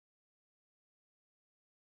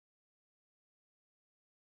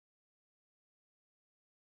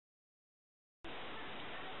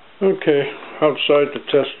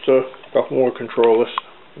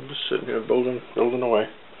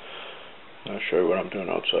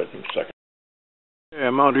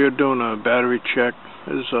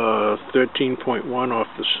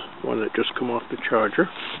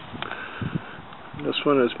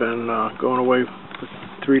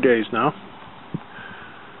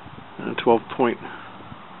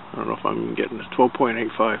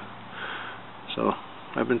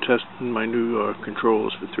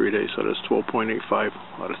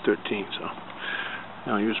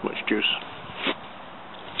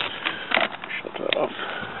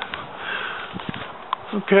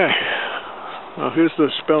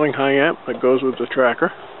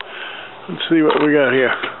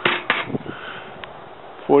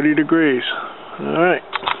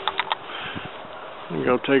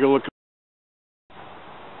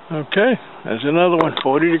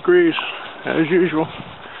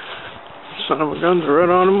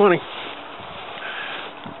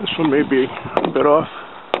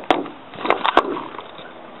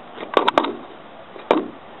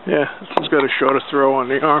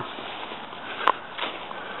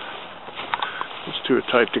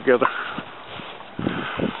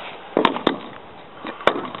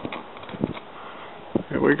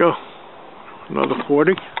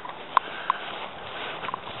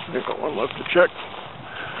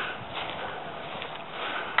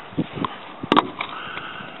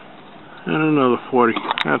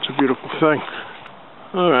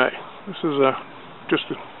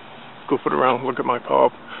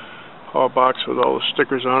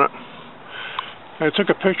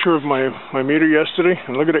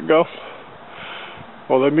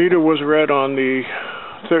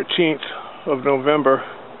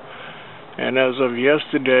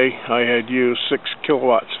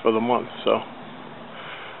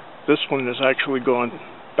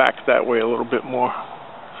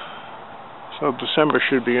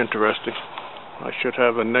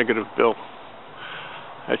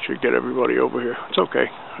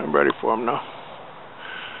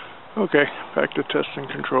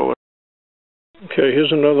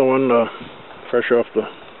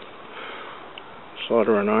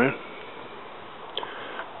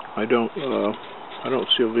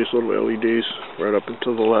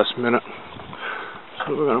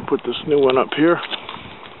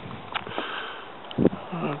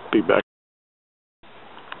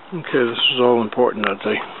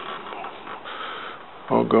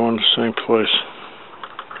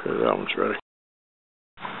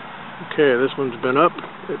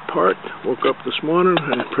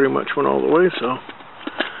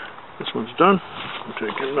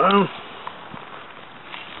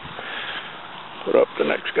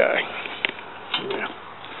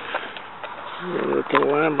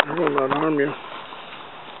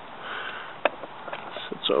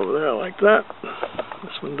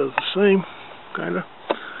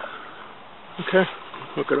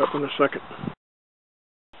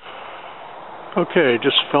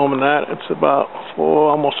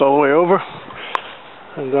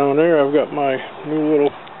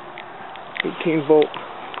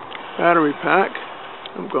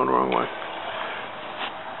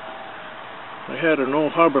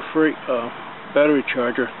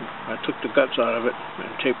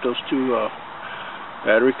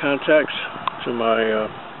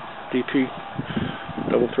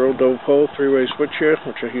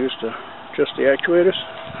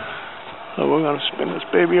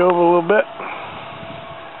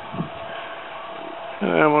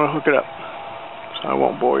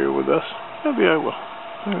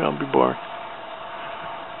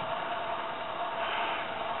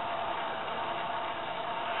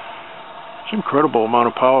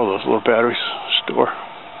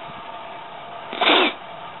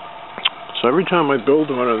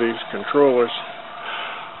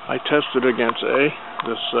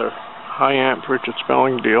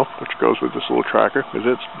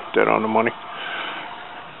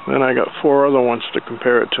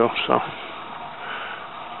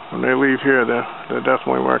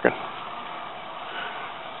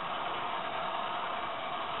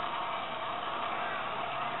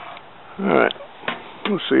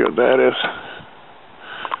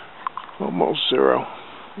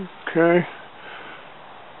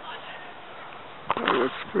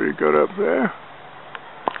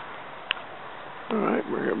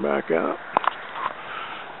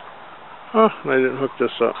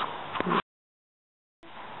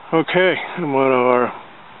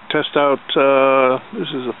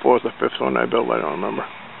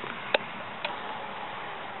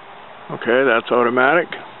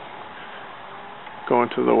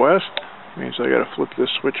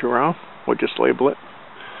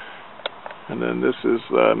And then this is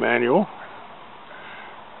the manual.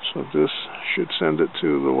 So this should send it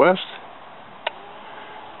to the west.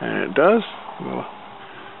 And it does. We'll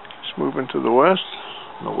just move into the west.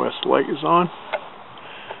 The west light is on.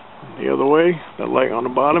 And the other way, the light on the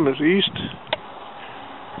bottom is east.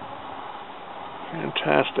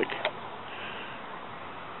 Fantastic.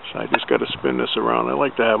 So I just got to spin this around. I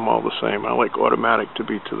like to have them all the same. I like automatic to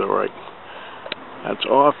be to the right. That's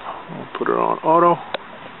off. We'll put it on auto.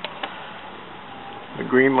 The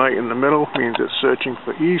green light in the middle means it's searching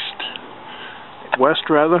for west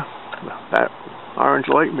rather. That orange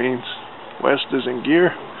light means west is in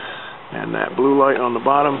gear. And that blue light on the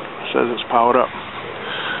bottom says it's powered up.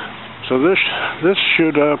 So this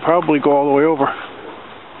should probably go all the way over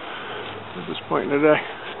at this point in the day.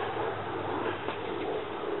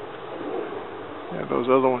 Yeah, those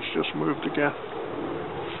other ones just moved again.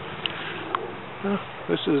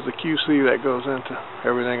 This is the QC that goes into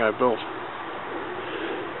everything I built.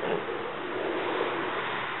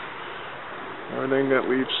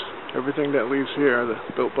 Everything that leaves here,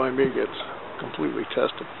 that built by me, gets completely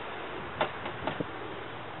tested.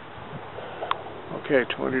 Okay,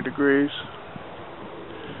 20 degrees.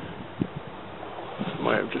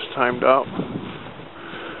 Might have just timed out.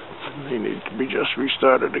 They need to be just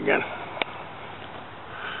restarted again.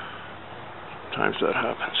 Sometimes that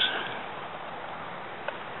happens.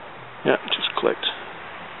 Yeah, it just clicked.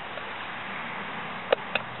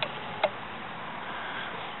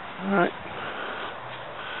 Alright.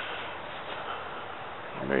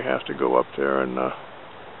 I may have to go up there and I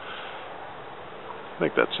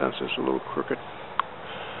think that sensor's a little crooked.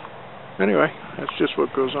 Anyway, that's just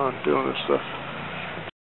what goes on doing this stuff.